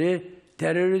üyelikleri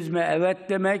terörizme evet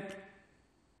demek,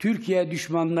 Türkiye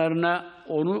düşmanlarına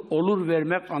onu olur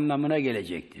vermek anlamına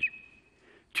gelecektir.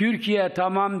 Türkiye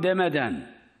tamam demeden,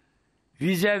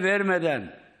 vize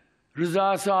vermeden,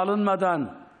 rızası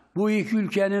alınmadan bu iki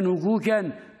ülkenin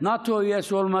hukuken NATO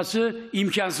üyesi olması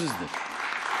imkansızdır.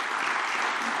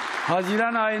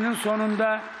 Haziran ayının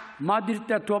sonunda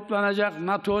Madrid'de toplanacak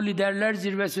NATO Liderler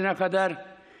Zirvesi'ne kadar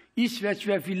İsveç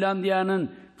ve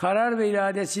Finlandiya'nın karar ve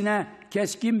iradesine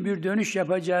keskin bir dönüş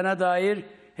yapacağına dair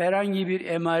herhangi bir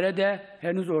emare de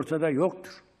henüz ortada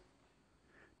yoktur.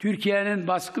 Türkiye'nin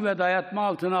baskı ve dayatma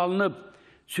altına alınıp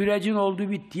sürecin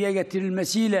olduğu bittiye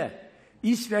getirilmesiyle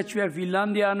İsveç ve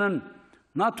Finlandiya'nın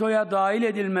NATO'ya dahil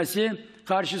edilmesi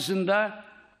karşısında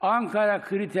Ankara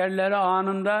kriterleri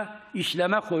anında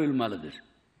işleme koyulmalıdır.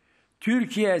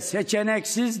 Türkiye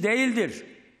seçeneksiz değildir.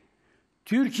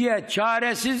 Türkiye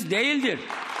çaresiz değildir.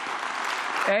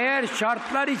 Eğer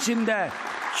şartlar içinde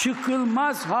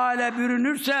çıkılmaz hale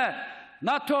bürünürse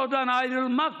NATO'dan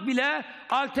ayrılmak bile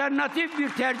alternatif bir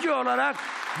tercih olarak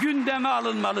gündeme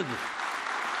alınmalıdır.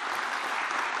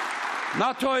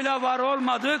 NATO'yla var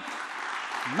olmadık,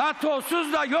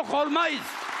 NATO'suz da yok olmayız.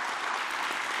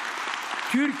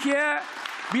 Türkiye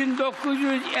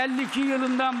 1952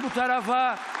 yılından bu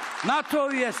tarafa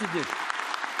NATO üyesidir.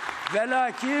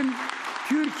 Velakin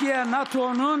Türkiye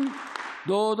NATO'nun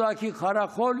doğudaki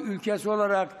karakol ülkesi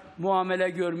olarak muamele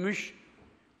görmüş,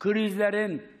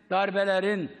 krizlerin,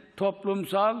 darbelerin,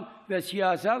 toplumsal ve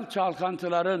siyasal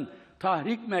çalkantıların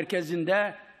tahrik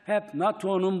merkezinde hep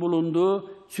NATO'nun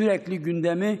bulunduğu sürekli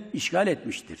gündemi işgal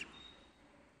etmiştir.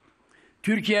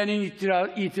 Türkiye'nin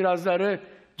itirazları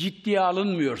ciddiye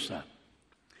alınmıyorsa,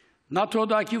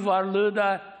 NATO'daki varlığı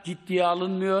da ciddiye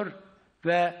alınmıyor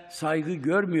ve saygı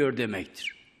görmüyor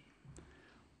demektir.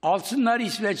 Alsınlar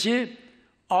İsveç'i,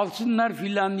 alsınlar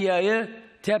Finlandiya'yı,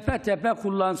 tepe tepe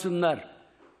kullansınlar.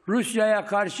 Rusya'ya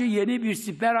karşı yeni bir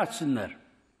siper açsınlar.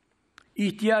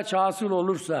 İhtiyaç hasıl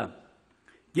olursa,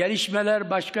 gelişmeler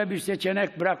başka bir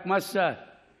seçenek bırakmazsa,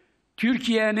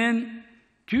 Türkiye'nin,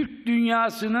 Türk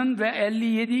dünyasının ve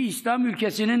 57 İslam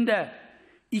ülkesinin de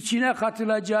içine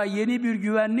katılacağı yeni bir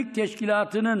güvenlik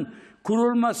teşkilatının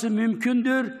kurulması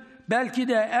mümkündür. Belki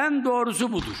de en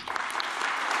doğrusu budur.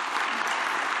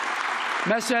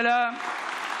 Mesela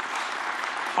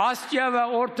Asya ve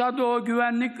Orta Doğu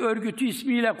Güvenlik Örgütü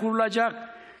ismiyle kurulacak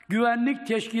güvenlik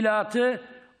teşkilatı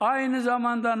aynı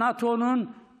zamanda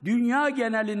NATO'nun dünya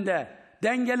genelinde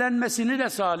dengelenmesini de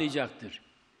sağlayacaktır.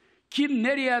 Kim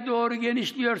nereye doğru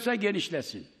genişliyorsa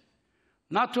genişlesin.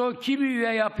 NATO kimi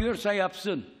üye yapıyorsa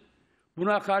yapsın.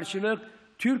 Buna karşılık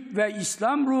Türk ve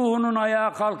İslam ruhunun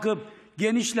ayağa kalkıp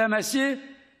genişlemesi,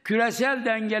 küresel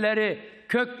dengeleri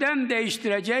kökten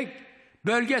değiştirecek,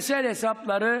 bölgesel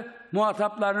hesapları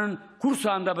muhatapların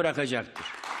kursağında bırakacaktır.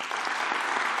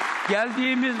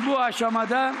 Geldiğimiz bu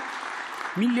aşamada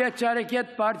Milliyetçi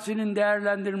Hareket Partisi'nin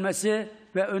değerlendirmesi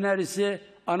ve önerisi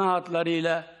ana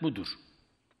hatlarıyla budur.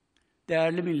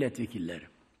 Değerli milletvekilleri,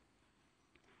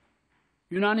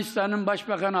 Yunanistan'ın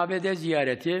Başbakan ABD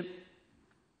ziyareti,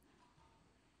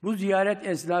 bu ziyaret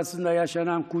esnasında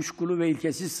yaşanan kuşkulu ve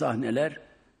ilkesiz sahneler,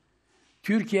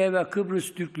 Türkiye ve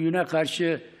Kıbrıs Türklüğüne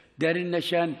karşı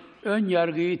derinleşen ön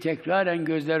yargıyı tekraren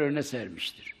gözler önüne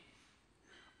sermiştir.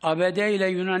 ABD ile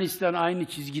Yunanistan aynı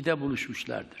çizgide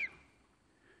buluşmuşlardır.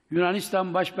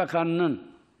 Yunanistan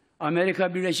Başbakanı'nın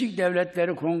Amerika Birleşik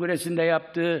Devletleri Kongresi'nde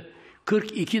yaptığı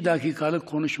 42 dakikalık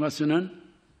konuşmasının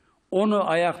onu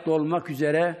ayakta olmak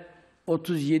üzere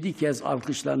 37 kez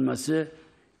alkışlanması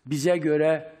bize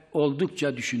göre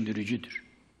oldukça düşündürücüdür.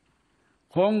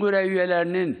 Kongre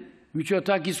üyelerinin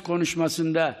Mitsotakis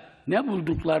konuşmasında ne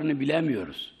bulduklarını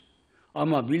bilemiyoruz.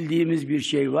 Ama bildiğimiz bir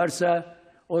şey varsa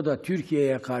o da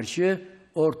Türkiye'ye karşı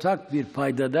ortak bir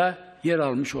paydada yer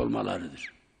almış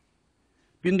olmalarıdır.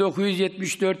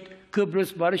 1974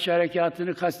 Kıbrıs Barış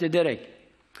Harekatı'nı kastederek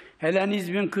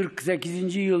Helenizmin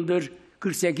 48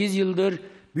 yıldır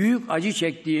büyük acı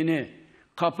çektiğini,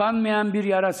 kapanmayan bir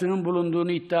yarasının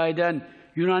bulunduğunu iddia eden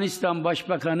Yunanistan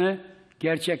Başbakanı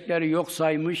gerçekleri yok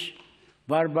saymış,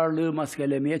 barbarlığı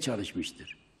maskelemeye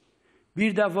çalışmıştır.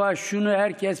 Bir defa şunu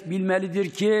herkes bilmelidir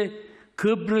ki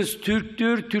Kıbrıs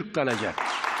Türktür, Türk kalacaktır.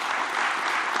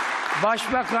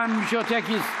 Başbakan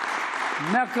Mitsotakis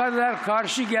ne kadar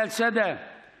karşı gelse de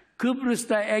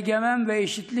Kıbrıs'ta egemen ve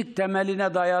eşitlik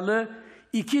temeline dayalı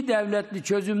iki devletli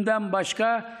çözümden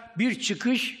başka bir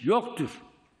çıkış yoktur.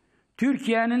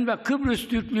 Türkiye'nin ve Kıbrıs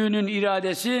Türklüğü'nün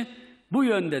iradesi bu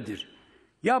yöndedir.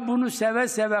 Ya bunu seve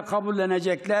seve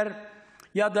kabullenecekler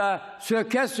ya da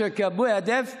söke söke bu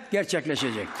hedef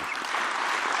gerçekleşecektir.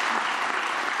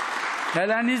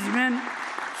 Helenizmin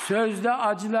sözde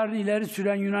acılarını ileri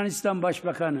süren Yunanistan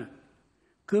Başbakanı,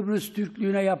 Kıbrıs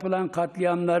Türklüğüne yapılan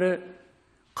katliamları,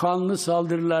 kanlı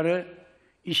saldırıları,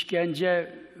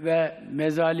 işkence ve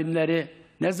mezalimleri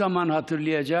ne zaman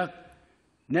hatırlayacak,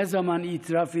 ne zaman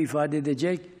itiraf ifade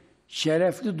edecek,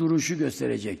 şerefli duruşu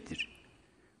gösterecektir.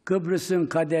 Kıbrıs'ın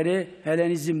kaderi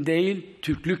Helenizm değil,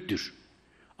 Türklüktür.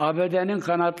 ABD'nin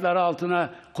kanatları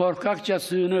altına korkakça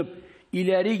sığınıp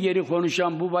ileri geri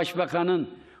konuşan bu başbakanın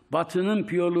Batı'nın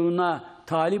piyoluğuna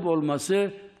talip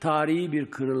olması tarihi bir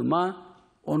kırılma,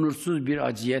 onursuz bir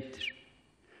aciyettir.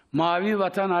 Mavi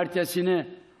Vatan haritasını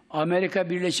Amerika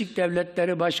Birleşik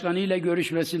Devletleri Başkanı ile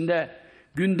görüşmesinde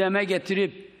gündeme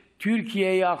getirip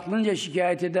Türkiye'yi aklınca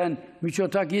şikayet eden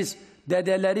Mitsotakis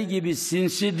dedeleri gibi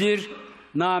sinsidir,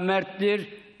 namerttir,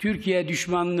 Türkiye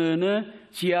düşmanlığını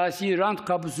siyasi rant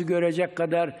kapısı görecek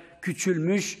kadar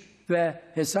küçülmüş ve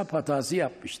hesap hatası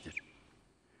yapmıştır.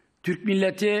 Türk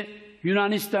milleti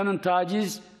Yunanistan'ın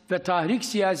taciz ve tahrik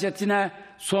siyasetine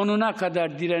sonuna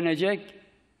kadar direnecek,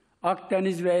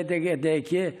 Akdeniz ve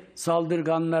Ege'deki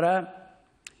saldırganlara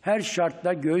her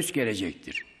şartla göğüs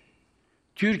gerecektir.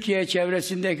 Türkiye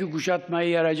çevresindeki kuşatmayı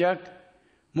yaracak,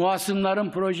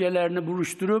 muhasımların projelerini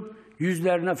buluşturup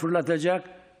yüzlerine fırlatacak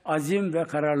azim ve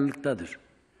kararlılıktadır.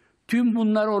 Tüm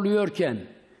bunlar oluyorken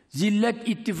Zillet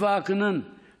İttifakı'nın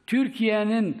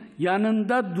Türkiye'nin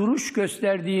yanında duruş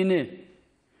gösterdiğini,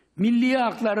 milli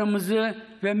haklarımızı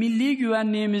ve milli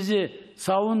güvenliğimizi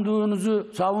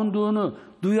savunduğunu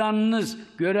duyanınız,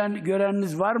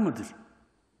 göreniniz var mıdır?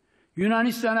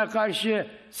 Yunanistan'a karşı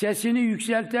sesini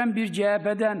yükselten bir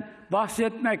CHP'den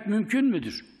bahsetmek mümkün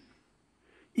müdür?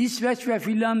 İsveç ve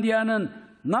Finlandiya'nın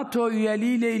NATO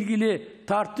üyeliği ile ilgili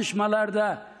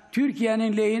tartışmalarda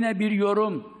Türkiye'nin lehine bir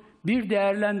yorum, bir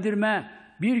değerlendirme,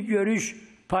 bir görüş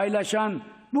paylaşan,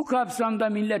 bu kapsamda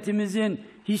milletimizin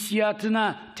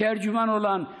hissiyatına tercüman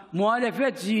olan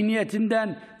muhalefet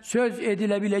zihniyetinden söz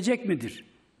edilebilecek midir?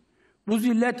 Bu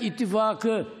Zillet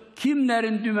İttifakı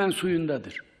kimlerin dümen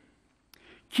suyundadır?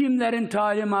 Kimlerin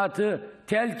talimatı,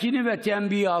 telkini ve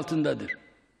tembihi altındadır?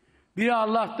 Biri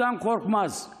Allah'tan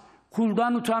korkmaz,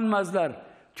 kuldan utanmazlar.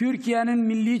 Türkiye'nin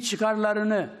milli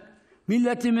çıkarlarını,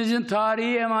 milletimizin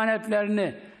tarihi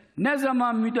emanetlerini ne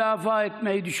zaman müdafaa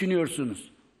etmeyi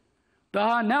düşünüyorsunuz?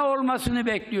 Daha ne olmasını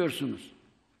bekliyorsunuz?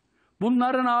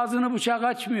 Bunların ağzını bıçak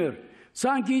açmıyor.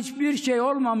 Sanki hiçbir şey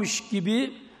olmamış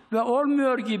gibi ve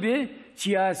olmuyor gibi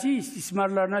siyasi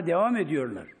istismarlarına devam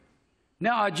ediyorlar.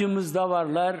 Ne acımızda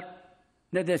varlar,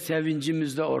 ne de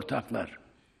sevincimizde ortaklar.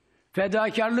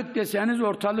 Fedakarlık deseniz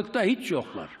ortalıkta hiç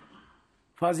yoklar.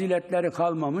 Faziletleri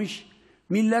kalmamış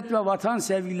Millet ve vatan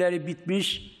sevgileri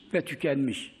bitmiş ve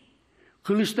tükenmiş.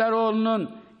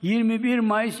 Kılıçdaroğlu'nun 21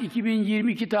 Mayıs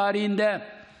 2022 tarihinde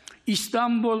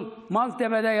İstanbul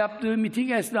Maltepe'de yaptığı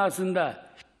miting esnasında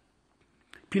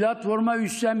platforma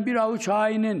üşen bir avuç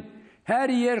hainin her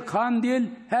yer kandil,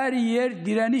 her yer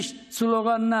direniş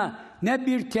sloganına ne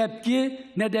bir tepki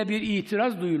ne de bir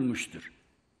itiraz duyulmuştur.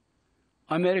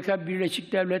 Amerika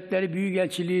Birleşik Devletleri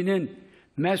Büyükelçiliği'nin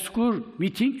mezkur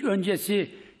miting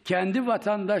öncesi kendi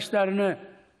vatandaşlarını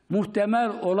muhtemel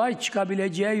olay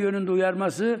çıkabileceği yönünde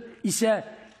uyarması ise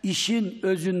işin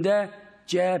özünde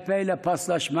CHP ile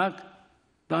paslaşmak,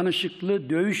 danışıklı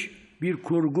dövüş bir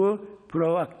kurgu,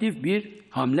 proaktif bir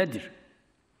hamledir.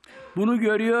 Bunu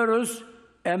görüyoruz,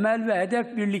 emel ve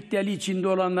hedef birlikteliği içinde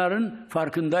olanların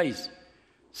farkındayız.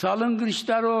 Sayın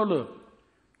Kılıçdaroğlu,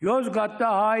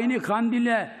 Yozgat'ta haini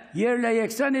Kandil'e yerle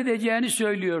yeksan edeceğini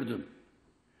söylüyordun.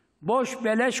 Boş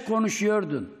beleş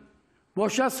konuşuyordun.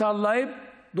 Boşa sallayıp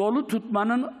dolu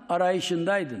tutmanın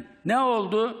arayışındaydın. Ne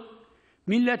oldu?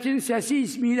 Milletin Sesi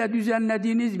ismiyle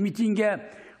düzenlediğiniz mitinge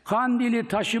Kandil'i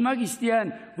taşımak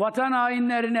isteyen vatan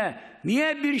hainlerine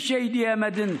niye bir şey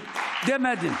diyemedin,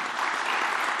 demedin?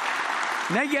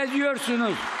 Ne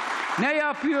geziyorsunuz? Ne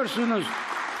yapıyorsunuz?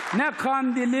 Ne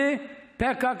Kandil'i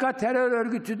PKK terör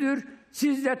örgütüdür,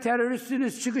 siz de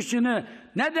teröristsiniz çıkışını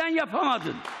neden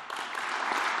yapamadın?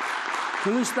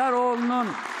 Kılıçdaroğlu'nun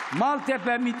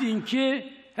Maltepe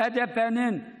mitingi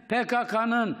HDP'nin,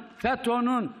 PKK'nın,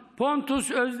 FETÖ'nün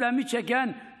Pontus özlemi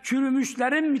çeken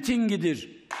çürümüşlerin mitingidir.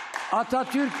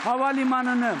 Atatürk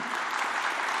Havalimanı'nı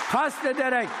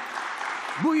kastederek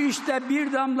bu işte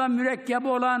bir damla mürekkebi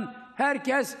olan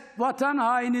herkes vatan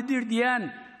hainidir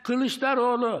diyen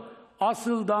Kılıçdaroğlu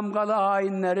asıl damgalı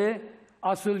hainleri,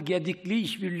 asıl gedikli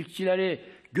işbirlikçileri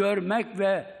görmek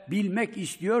ve bilmek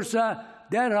istiyorsa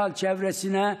derhal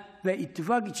çevresine ve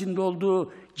ittifak içinde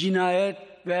olduğu cinayet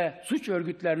ve suç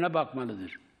örgütlerine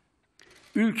bakmalıdır.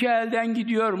 Ülke elden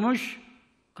gidiyormuş,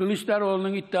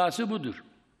 Kılıçdaroğlu'nun iddiası budur.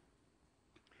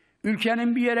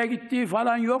 Ülkenin bir yere gittiği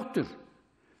falan yoktur.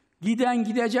 Giden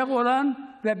gidecek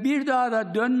olan ve bir daha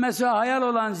da dönmesi hayal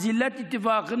olan Zillet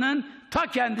İttifakı'nın ta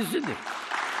kendisidir.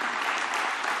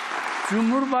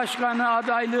 Cumhurbaşkanı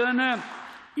adaylığını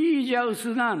iyice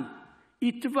ısınan,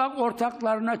 ittifak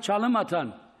ortaklarına çalım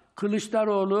atan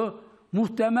Kılıçdaroğlu,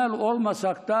 muhtemel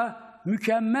olmasak da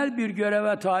mükemmel bir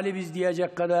göreve talibiz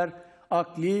diyecek kadar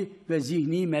akli ve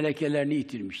zihni melekelerini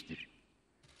yitirmiştir.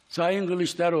 Sayın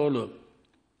Kılıçdaroğlu,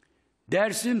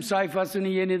 Dersim sayfasını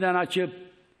yeniden açıp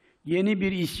yeni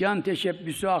bir isyan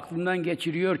teşebbüsü aklından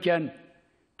geçiriyorken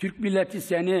Türk milleti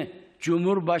seni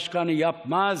Cumhurbaşkanı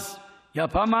yapmaz,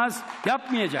 yapamaz,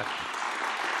 yapmayacak.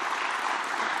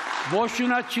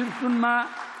 Boşuna çırpınma,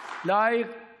 layık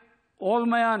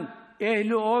olmayan,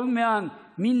 ehli olmayan,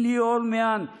 milli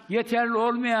olmayan, yeterli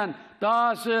olmayan,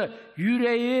 dahası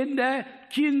yüreğinde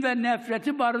kin ve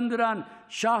nefreti barındıran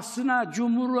şahsına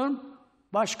Cumhur'un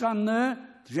başkanlığı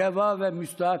reva ve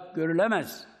müstahak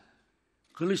görülemez.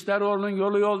 Kılıçdaroğlu'nun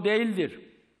yolu yol değildir.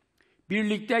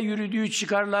 Birlikte yürüdüğü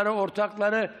çıkarları,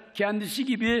 ortakları kendisi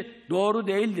gibi doğru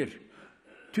değildir.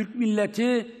 Türk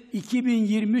milleti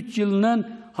 2023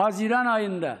 yılının Haziran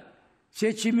ayında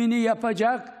seçimini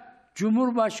yapacak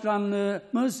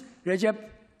Cumhurbaşkanlığımız Recep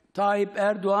Tayyip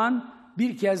Erdoğan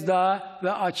bir kez daha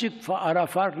ve açık ara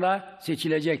farkla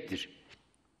seçilecektir.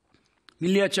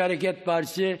 Milliyetçi Hareket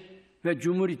Partisi ve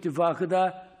Cumhur İttifakı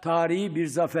da tarihi bir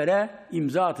zafere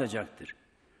imza atacaktır.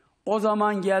 O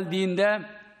zaman geldiğinde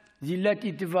Zillet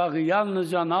İttifakı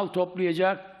yalnızca nal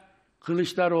toplayacak,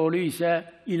 Kılıçdaroğlu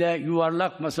ile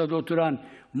yuvarlak masada oturan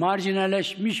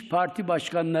marjinalleşmiş parti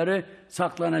başkanları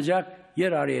saklanacak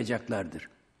yer arayacaklardır.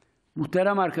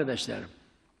 Muhterem arkadaşlarım,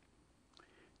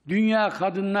 Dünya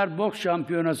Kadınlar Boks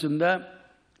Şampiyonası'nda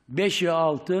 5'i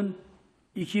altın,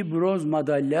 2 bronz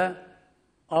madalya,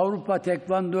 Avrupa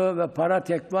Tekvando ve Para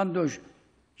Tekvando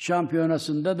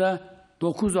Şampiyonası'nda da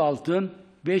 9 altın,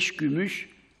 5 gümüş,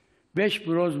 5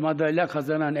 bronz madalya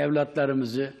kazanan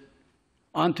evlatlarımızı,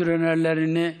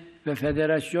 antrenörlerini ve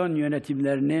federasyon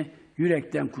yönetimlerini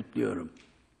yürekten kutluyorum.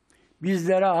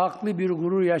 Bizlere haklı bir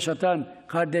gurur yaşatan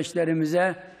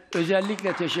kardeşlerimize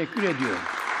özellikle teşekkür ediyorum.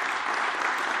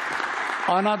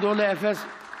 Anadolu Efes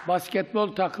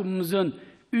basketbol takımımızın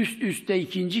üst üste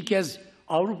ikinci kez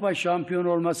Avrupa şampiyonu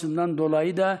olmasından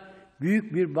dolayı da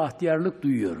büyük bir bahtiyarlık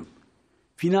duyuyorum.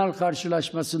 Final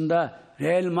karşılaşmasında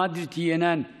Real Madrid'i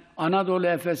yenen Anadolu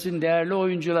Efes'in değerli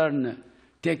oyuncularını,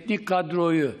 teknik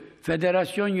kadroyu,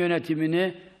 federasyon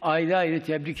yönetimini ayrı ayrı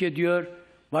tebrik ediyor,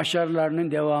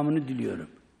 başarılarının devamını diliyorum.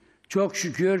 Çok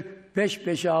şükür peş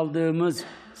peşe aldığımız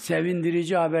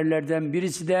sevindirici haberlerden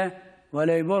birisi de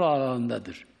voleybol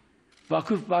alanındadır.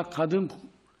 Vakıfbank kadın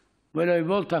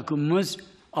voleybol takımımız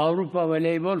Avrupa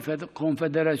Voleybol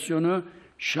Konfederasyonu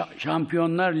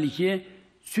Şampiyonlar Ligi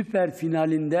süper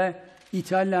finalinde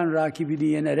İtalyan rakibini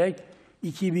yenerek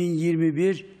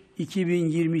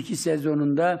 2021-2022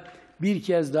 sezonunda bir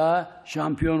kez daha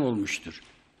şampiyon olmuştur.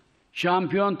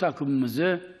 Şampiyon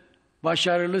takımımızı,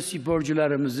 başarılı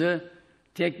sporcularımızı,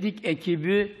 teknik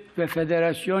ekibi ve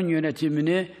federasyon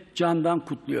yönetimini candan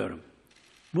kutluyorum.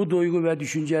 Bu duygu ve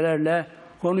düşüncelerle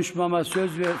konuşmama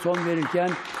son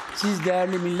verirken siz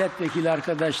değerli milletvekili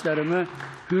arkadaşlarımı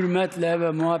hürmetle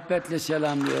ve muhabbetle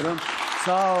selamlıyorum.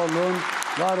 Sağ olun,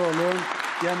 var olun,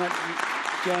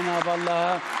 Cenab-ı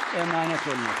Allah'a emanet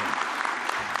olun efendim.